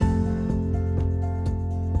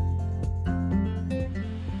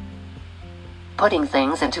putting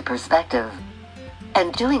things into perspective,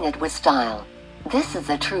 and doing it with style. This is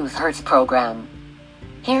the Truth Hurts program.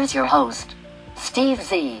 Here's your host, Steve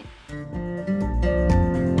Z.